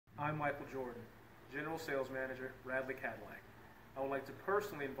I'm Michael Jordan, General Sales Manager, Radley Cadillac. I would like to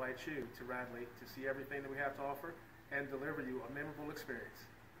personally invite you to Radley to see everything that we have to offer and deliver you a memorable experience.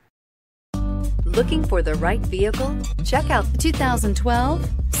 Looking for the right vehicle? Check out the 2012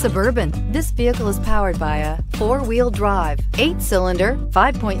 Suburban. This vehicle is powered by a 4-wheel drive, 8-cylinder,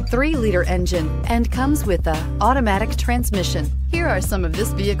 5.3-liter engine, and comes with an automatic transmission. Here are some of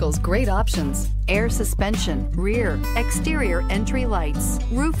this vehicle's great options: air suspension, rear, exterior entry lights,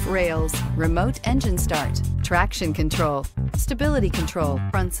 roof rails, remote engine start, traction control, stability control,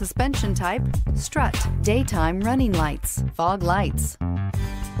 front suspension type, strut, daytime running lights, fog lights.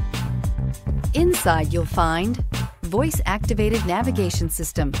 Inside you'll find voice-activated navigation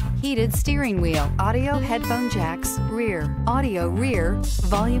system, heated steering wheel, audio headphone jacks, rear, audio rear,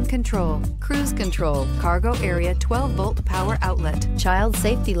 volume control, cruise control, cargo area 12-volt power outlet, child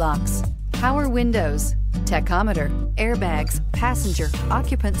safety locks, power windows, tachometer, airbags, passenger,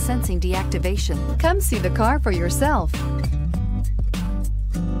 occupant sensing deactivation. Come see the car for yourself.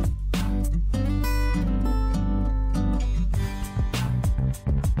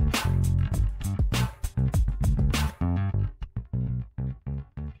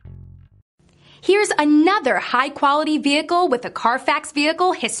 Here's another high-quality vehicle with a Carfax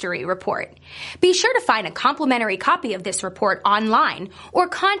Vehicle History Report. Be sure to find a complimentary copy of this report online or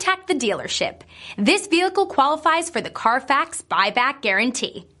contact the dealership. This vehicle qualifies for the Carfax Buyback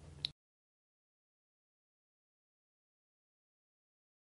Guarantee.